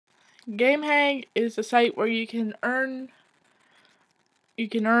GameHag is a site where you can earn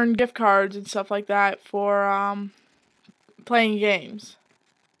gift cards and stuff like that for playing games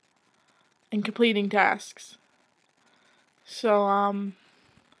and completing tasks. So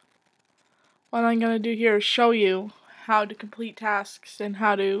what I'm gonna do here is show you how to complete tasks and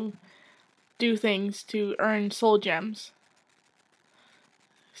how to do things to earn soul gems.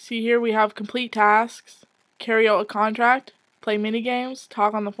 See, here we have complete tasks, carry out a contract, play minigames,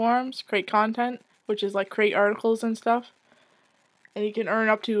 talk on the forums, create content, which is like create articles and stuff. And you can earn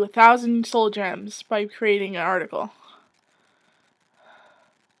up to 1,000 soul gems by creating an article.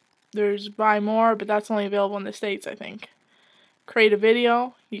 There's buy more, but that's only available in the States, I think. Create a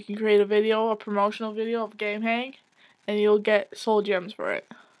video. You can create a promotional video of GameHag, and you'll get soul gems for it.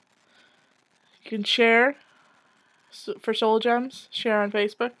 You can share for soul gems, share on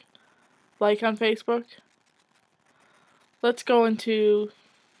Facebook, like on Facebook. Let's go into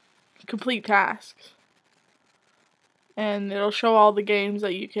complete tasks, and it'll show all the games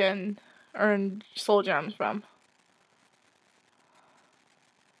that you can earn soul gems from.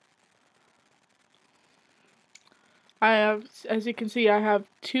 As you can see, I have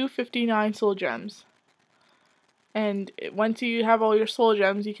 259 soul gems. And once you have all your soul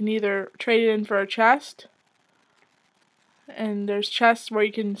gems, you can either trade it in for a chest. And there's chests where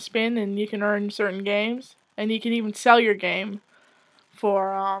you can spin and you can earn certain games. And you can even sell your game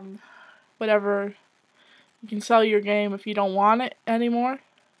for whatever. You can sell your game if you don't want it anymore.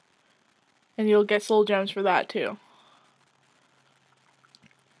 And you'll get soul gems for that too.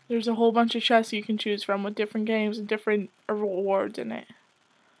 There's a whole bunch of chests you can choose from with different games and different rewards in it.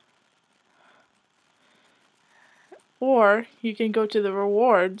 Or you can go to the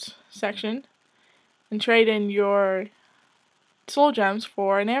rewards section and trade in your soul gems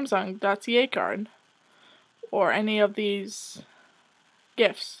for an Amazon.ca card or any of these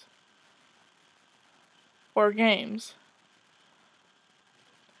gifts or games.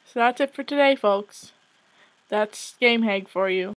 So that's it for today, folks. That's GameHag for you.